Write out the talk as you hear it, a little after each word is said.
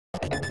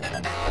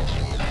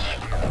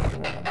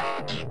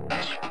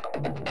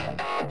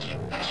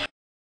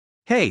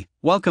Hey,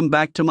 welcome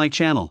back to my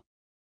channel.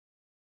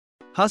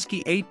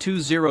 Husky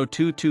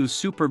 82022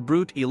 Super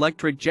Brute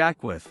Electric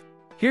Jack with.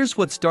 Here's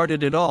what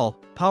started it all: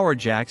 power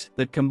jacks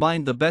that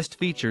combined the best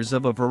features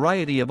of a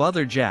variety of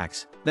other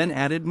jacks, then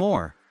added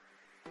more.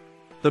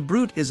 The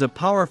Brute is a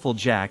powerful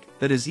jack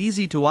that is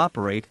easy to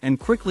operate and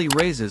quickly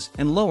raises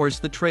and lowers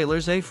the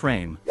trailer's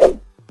A-frame.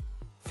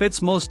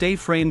 Fits most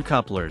A-frame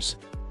couplers.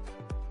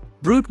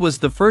 Brute was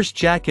the first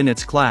jack in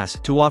its class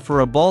to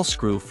offer a ball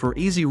screw for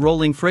easy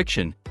rolling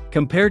friction,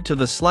 compared to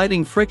the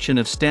sliding friction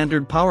of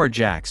standard power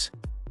jacks.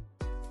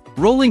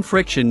 Rolling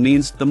friction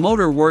means the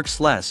motor works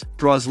less,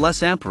 draws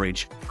less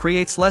amperage,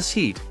 creates less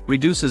heat,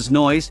 reduces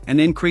noise, and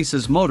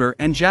increases motor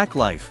and jack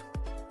life.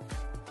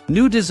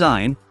 New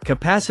design,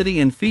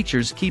 capacity and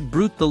features keep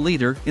Brute the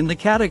leader in the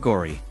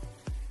category.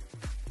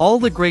 All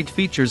the great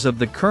features of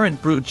the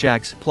current Brute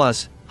jacks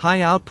plus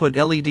high output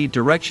LED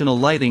directional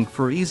lighting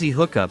for easy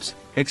hookups,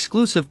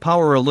 exclusive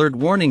power alert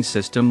warning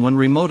system when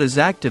remote is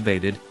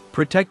activated,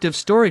 protective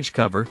storage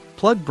cover,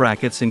 plug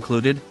brackets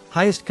included,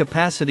 highest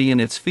capacity in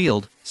its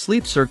field,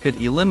 sleep circuit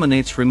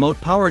eliminates remote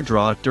power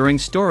draw during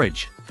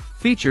storage.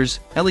 Features: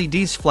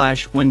 LEDs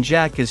flash when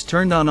jack is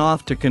turned on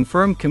off to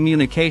confirm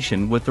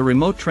communication with the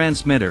remote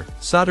transmitter,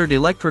 soldered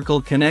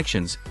electrical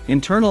connections,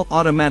 internal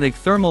automatic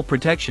thermal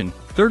protection,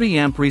 30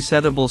 amp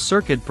resettable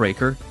circuit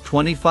breaker,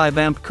 25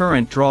 amp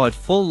current draw at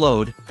full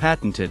load,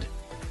 patented.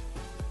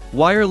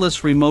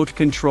 Wireless remote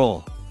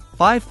control.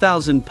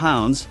 5,000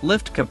 pounds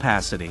lift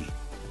capacity.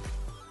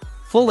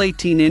 Full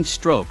 18-inch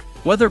stroke,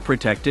 weather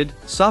protected,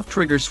 soft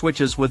trigger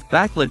switches with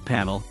backlit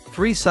panel,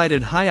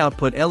 3-sided high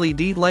output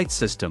LED light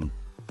system.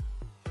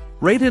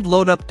 Rated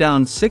load up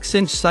down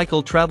 6-inch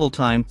cycle travel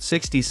time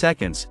 60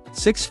 seconds,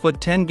 6-foot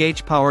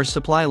 10-gauge power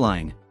supply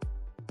line.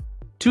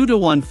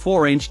 2-to-1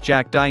 4-inch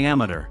jack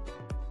diameter.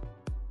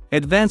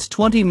 Advanced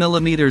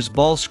 20mm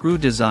ball screw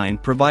design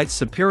provides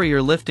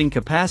superior lifting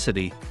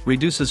capacity,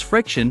 reduces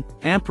friction,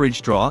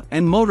 amperage draw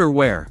and motor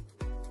wear.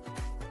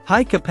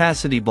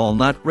 High-capacity ball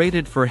nut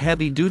rated for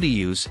heavy-duty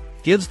use,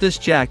 gives this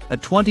jack a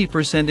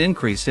 20%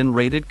 increase in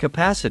rated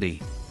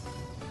capacity.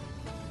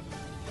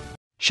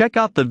 Check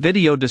out the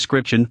video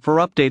description for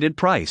updated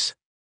price.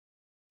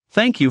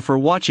 Thank you for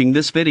watching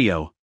this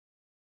video.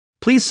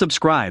 Please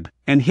subscribe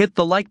and hit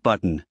the like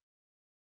button.